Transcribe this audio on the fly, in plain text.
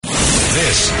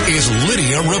This is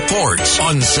Lidia Reports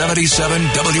on 77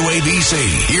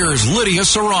 WABC. Here's Lydia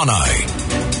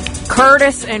Serrani.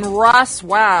 Curtis and Russ,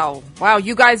 wow,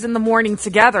 you guys in the morning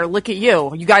together. Look at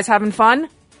you. You guys having fun?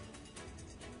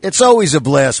 It's always a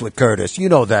blast with Curtis. You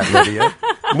know that, Lydia.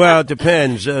 Well, it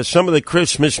depends. Some of the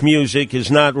Christmas music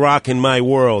is not rocking my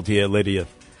world here, Lydia.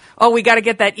 Oh, we got to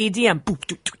get that EDM.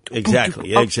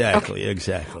 Exactly.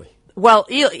 Well,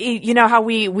 you know how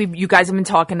you guys have been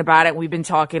talking about it. We've been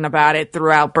talking about it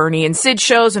throughout Bernie and Sid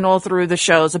shows and all through the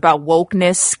shows about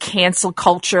wokeness, cancel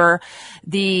culture,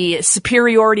 the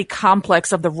superiority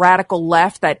complex of the radical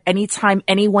left, that anytime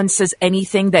anyone says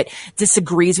anything that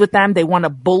disagrees with them, they want to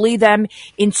bully them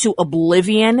into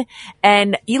oblivion.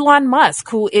 And Elon Musk,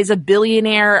 who is a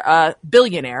billionaire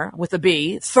with a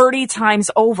B, 30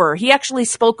 times over, he actually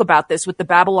spoke about this with the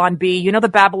Babylon Bee. You know, the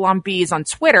Babylon Bees on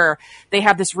Twitter, they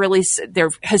have this they're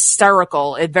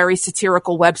hysterical, a very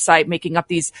satirical website making up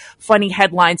these funny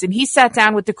headlines. And he sat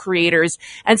down with the creators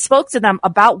and spoke to them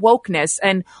about wokeness.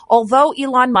 And although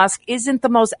Elon Musk isn't the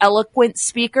most eloquent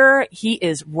speaker, he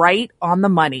is right on the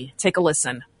money. Take a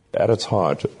listen. At its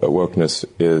heart, wokeness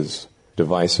is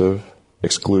divisive,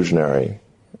 exclusionary,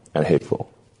 and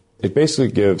hateful. It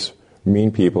basically gives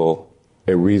mean people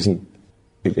a reason,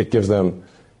 it gives them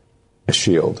a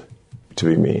shield to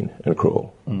be mean and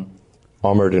cruel.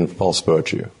 Armored in false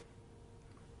virtue.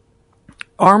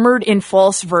 Armored in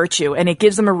false virtue, and it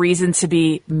gives them a reason to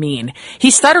be mean.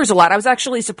 He stutters a lot. I was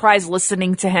actually surprised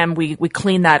listening to him. We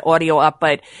cleaned that audio up,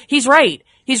 but he's right.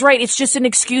 He's right. It's just an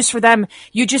excuse for them.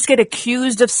 You just get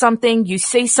accused of something. You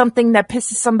say something that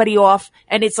pisses somebody off,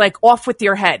 and it's like off with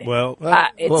your head.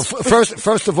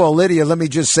 First of all, Lydia, let me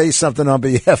just say something on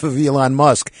behalf of Elon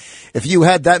Musk. If you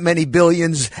had that many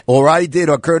billions, or I did,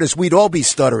 or Curtis, we'd all be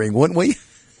stuttering, wouldn't we?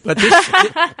 But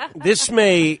this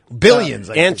may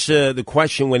billions answer the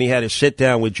question when he had to sit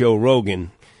down with Joe Rogan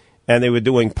and they were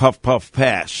doing Puff Puff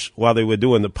Pass while they were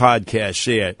doing the podcast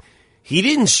there. He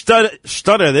didn't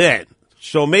stutter then.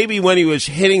 So maybe when he was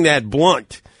hitting that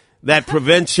blunt, that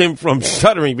prevents him from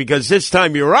stuttering, because this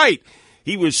time, you're right,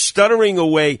 he was stuttering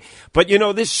away. But, you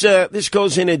know, this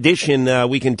goes in addition.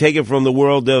 We can take it from the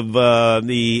world of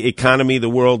the economy, the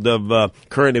world of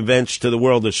current events, to the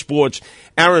world of sports.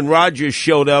 Aaron Rodgers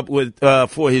showed up with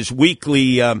for his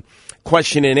weekly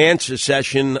question and answer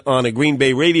session on a Green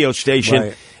Bay radio station,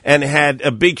 right, and had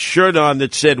a big shirt on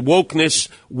that said wokeness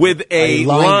with a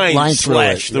line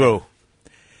slashed through.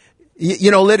 Yeah.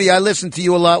 You know, Lydia, I listen to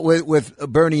you a lot with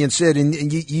Bernie and Sid,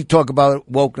 and you talk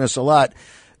about wokeness a lot.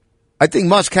 I think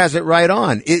Musk has it right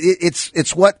on.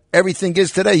 It's what everything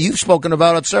is today. You've spoken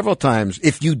about it several times.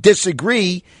 If you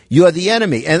disagree, you're the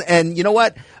enemy. And you know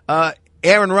what?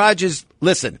 Aaron Rodgers,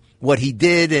 listen, what he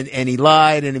did, and he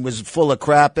lied, and he was full of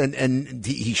crap, and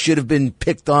he should have been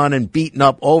picked on and beaten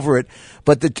up over it.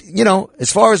 But,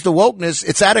 as far as the wokeness,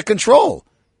 it's out of control.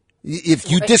 If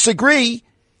you disagree,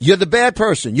 you're the bad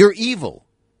person. You're evil.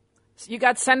 You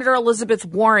got Senator Elizabeth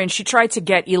Warren. She tried to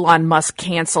get Elon Musk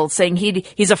canceled, saying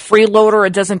he's a freeloader or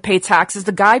doesn't pay taxes.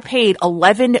 The guy paid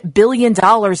 $11 billion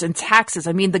in taxes.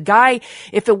 I mean, the guy,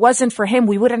 if it wasn't for him,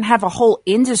 we wouldn't have a whole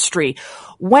industry.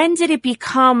 When did it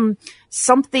become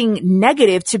something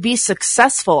negative to be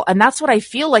successful? And that's what I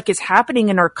feel like is happening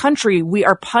in our country. We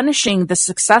are punishing the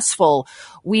successful.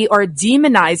 We are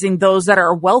demonizing those that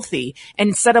are wealthy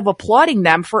instead of applauding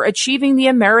them for achieving the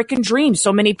American dream.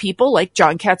 So many people, like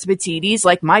John Katsimatidis,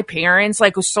 like my parents,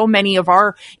 like so many of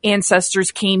our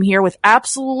ancestors, came here with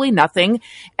absolutely nothing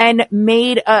and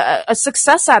made a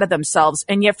success out of themselves.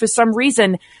 And yet for some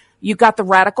reason, you got the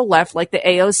radical left, like the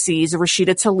AOCs, the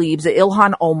Rashida Tlaibs, the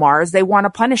Ilhan Omars. They want to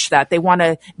punish that. They want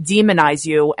to demonize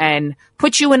you and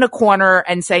put you in a corner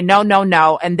and say, no, no,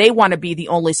 no. And they want to be the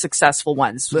only successful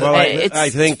ones. Well, I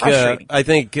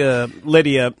think,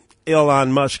 Lydia,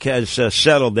 Elon Musk has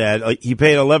settled that. He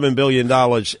paid $11 billion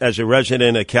as a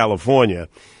resident of California.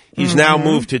 He's now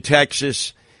moved to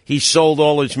Texas. He sold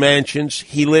all his mansions.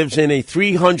 He lives in a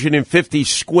 350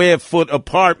 square foot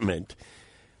apartment.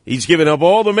 He's given up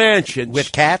all the mansions.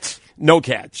 With cats? No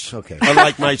cats. Okay.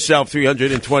 Unlike myself,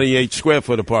 328 square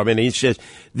foot apartment. And he says,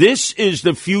 this is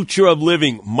the future of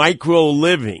living, micro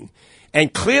living.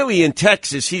 And clearly in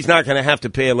Texas, he's not going to have to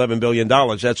pay $11 billion.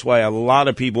 That's why a lot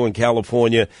of people in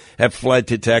California have fled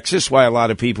to Texas, why a lot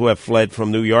of people have fled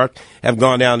from New York, have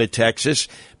gone down to Texas.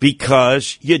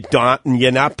 because you're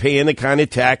not paying the kind of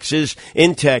taxes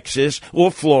in Texas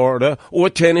or Florida or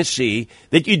Tennessee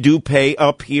that you do pay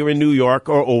up here in New York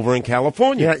or over in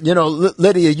California. Yeah,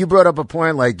 Lydia, you brought up a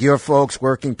point like your folks,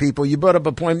 working people. You brought up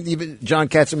a point, even John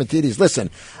Catsimatidis. Listen,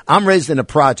 I'm raised in the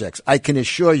projects. I can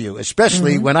assure you,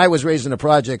 especially when I was raised in the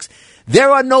projects,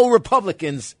 there are no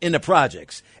Republicans in the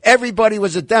projects. Everybody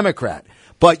was a Democrat.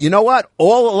 But you know what? A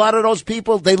lot of those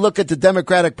people, they look at the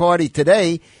Democratic Party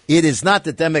today. It is not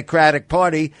the Democratic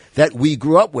Party that we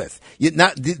grew up with.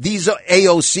 These are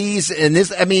AOCs and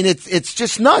this. I mean, it's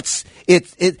just nuts.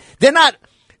 They're not.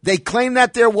 They claim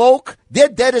that they're woke. They're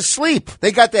dead asleep.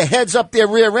 They got their heads up their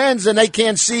rear ends and they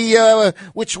can't see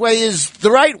which way is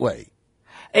the right way.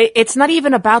 It's not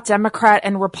even about Democrat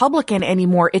and Republican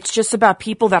anymore. It's just about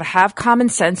people that have common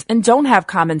sense and don't have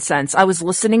common sense. I was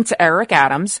listening to Eric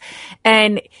Adams,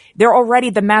 and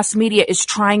the mass media is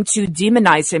trying to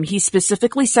demonize him. He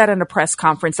specifically said in a press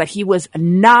conference that he was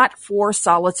not for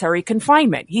solitary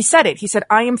confinement. He said it. He said,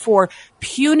 I am for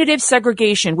punitive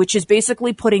segregation, which is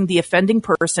basically putting the offending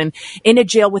person in a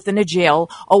jail within a jail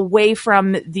away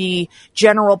from the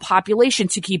general population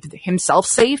to keep himself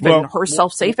safe and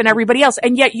herself safe and everybody else.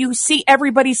 And yet you see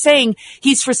everybody saying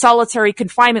he's for solitary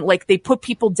confinement, like they put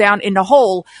people down in a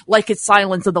hole like it's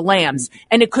Silence of the Lambs.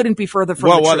 And it couldn't be further from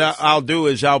the truth. Well, what I'll do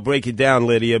is I'll break it down,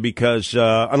 Lydia, because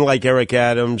unlike Eric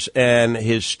Adams and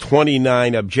his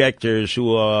 29 objectors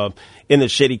who are in the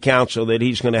city council that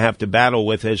he's going to have to battle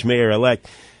with as mayor-elect,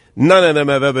 none of them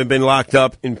have ever been locked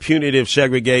up in punitive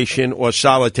segregation or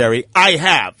solitary. I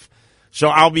have. So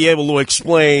I'll be able to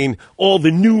explain all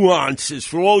the nuances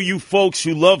for all you folks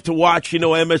who love to watch,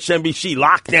 MSNBC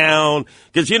Lockdown,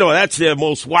 because, that's their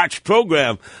most watched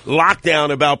program,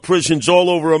 Lockdown, about prisons all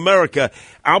over America.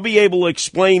 I'll be able to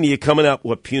explain to you coming up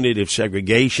what punitive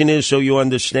segregation is so you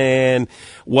understand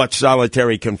what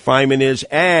solitary confinement is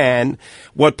and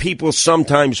what people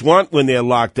sometimes want when they're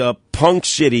locked up, Punk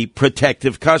City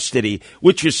protective custody,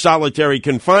 which is solitary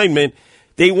confinement.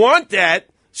 They want that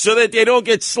so that they don't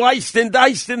get sliced and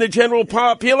diced in the general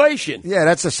population. Yeah,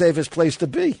 that's the safest place to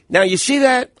be. Now, you see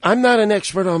that? I'm not an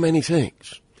expert on many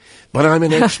things, but I'm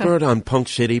an expert on Punk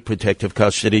City, protective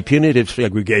custody, punitive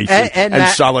segregation, and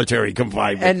solitary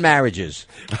confinement. And marriages.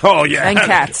 Oh, yeah. And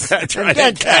cats. That's right.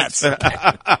 And cats.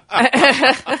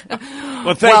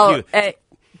 Well, thank you.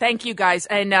 Thank you, guys.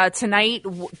 And tonight,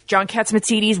 John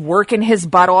Catsimatidis working his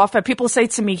butt off. And people say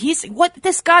to me,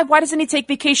 this guy, why doesn't he take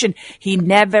vacation? He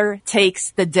never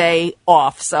takes the day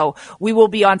off. So we will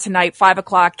be on tonight, 5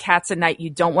 o'clock, Cats at Night.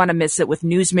 You don't want to miss it, with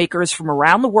newsmakers from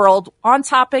around the world on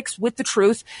topics with the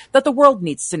truth that the world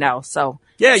needs to know. So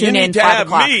yeah, you tune need in, to have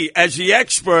 5 me as the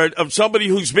expert of somebody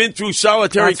who's been through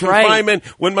solitary That's right. confinement.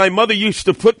 When my mother used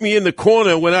to put me in the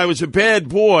corner when I was a bad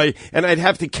boy, and I'd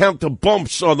have to count the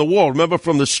bumps on the wall. Remember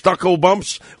from the stucco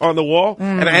bumps on the wall?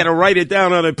 And I had to write it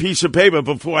down on a piece of paper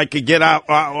before I could get out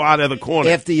of the corner.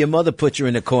 After your mother put you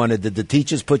in the corner, did the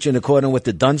teachers put you in the corner with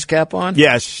the dunce cap on?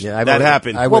 Yes, yeah, that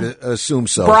happened. I would assume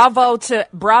so. Bravo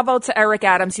to Eric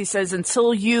Adams. He says,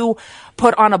 until you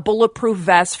put on a bulletproof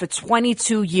vest for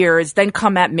 22 years, then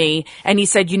come at me. And he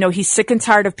said, he's sick and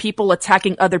tired of people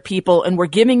attacking other people, and we're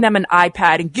giving them an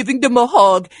iPad and giving them a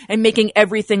hug and making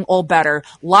everything all better.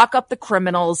 Lock up the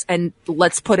criminals and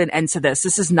let's put an end to this.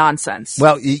 This is nonsense.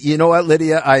 Well, you know what,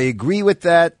 Lydia? I agree with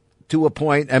that to a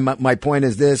point. And my point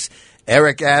is this.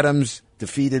 Eric Adams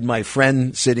defeated my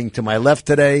friend sitting to my left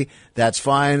today. That's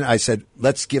fine. I said,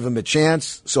 let's give him a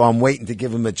chance. So I'm waiting to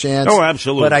give him a chance. Oh,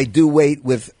 absolutely. But I do wait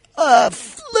with a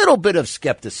little bit of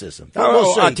skepticism.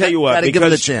 I'll tell you what, give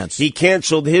it a chance. He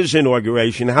canceled his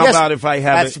inauguration. How about if I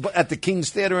have it at the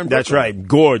King's Theater in Brooklyn? That's right,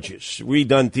 gorgeous,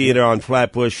 redone theater on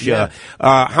Flatbush. Yeah.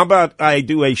 How about I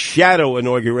do a shadow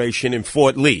inauguration in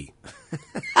Fort Lee?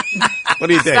 What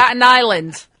do you think? Staten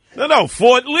Island. No,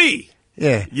 Fort Lee.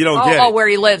 Yeah. You don't get it. Oh, where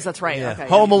he lives. That's right. Yeah. Okay.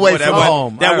 Home away from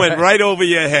home. That went right over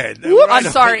your head. I'm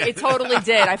sorry. It totally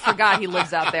did. I forgot he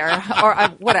lives out there. Or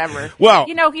whatever. Well,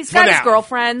 he's got his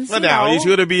girlfriends. For now, he's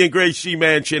going to be in Gracie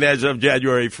Mansion as of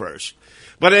January 1st.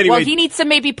 But anyway. Well, he needs to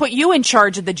maybe put you in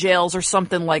charge of the jails or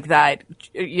something like that,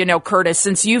 Curtis,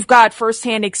 since you've got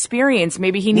firsthand experience.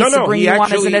 Maybe he needs to bring you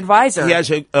on as an advisor. He has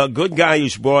a good guy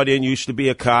who's brought in, used to be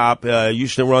a cop,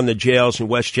 used to run the jails in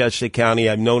Westchester County.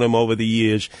 I've known him over the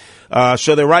years.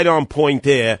 So they're right on point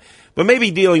there. But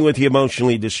maybe dealing with the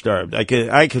emotionally disturbed.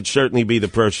 I could certainly be the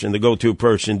go-to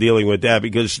person dealing with that,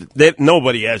 because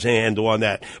nobody has a handle on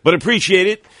that. But appreciate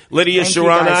it. Lydia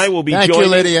Serrani will be joining. Thank you,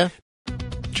 Lydia.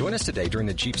 Join us today during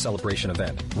the Jeep Celebration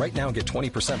event. Right now, get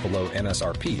 20% below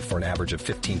MSRP for an average of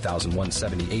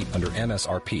 $15,178 under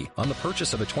MSRP on the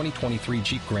purchase of a 2023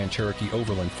 Jeep Grand Cherokee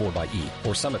Overland 4xE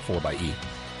or Summit 4xE.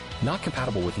 Not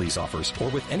compatible with lease offers or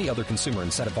with any other consumer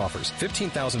incentive offers.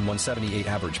 15,178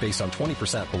 average based on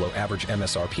 20% below average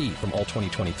MSRP from all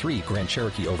 2023 Grand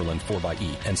Cherokee Overland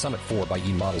 4xE and Summit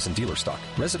 4xE models in dealer stock.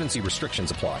 Residency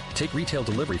restrictions apply. Take retail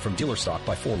delivery from dealer stock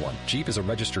by 4/1. Jeep is a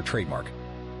registered trademark.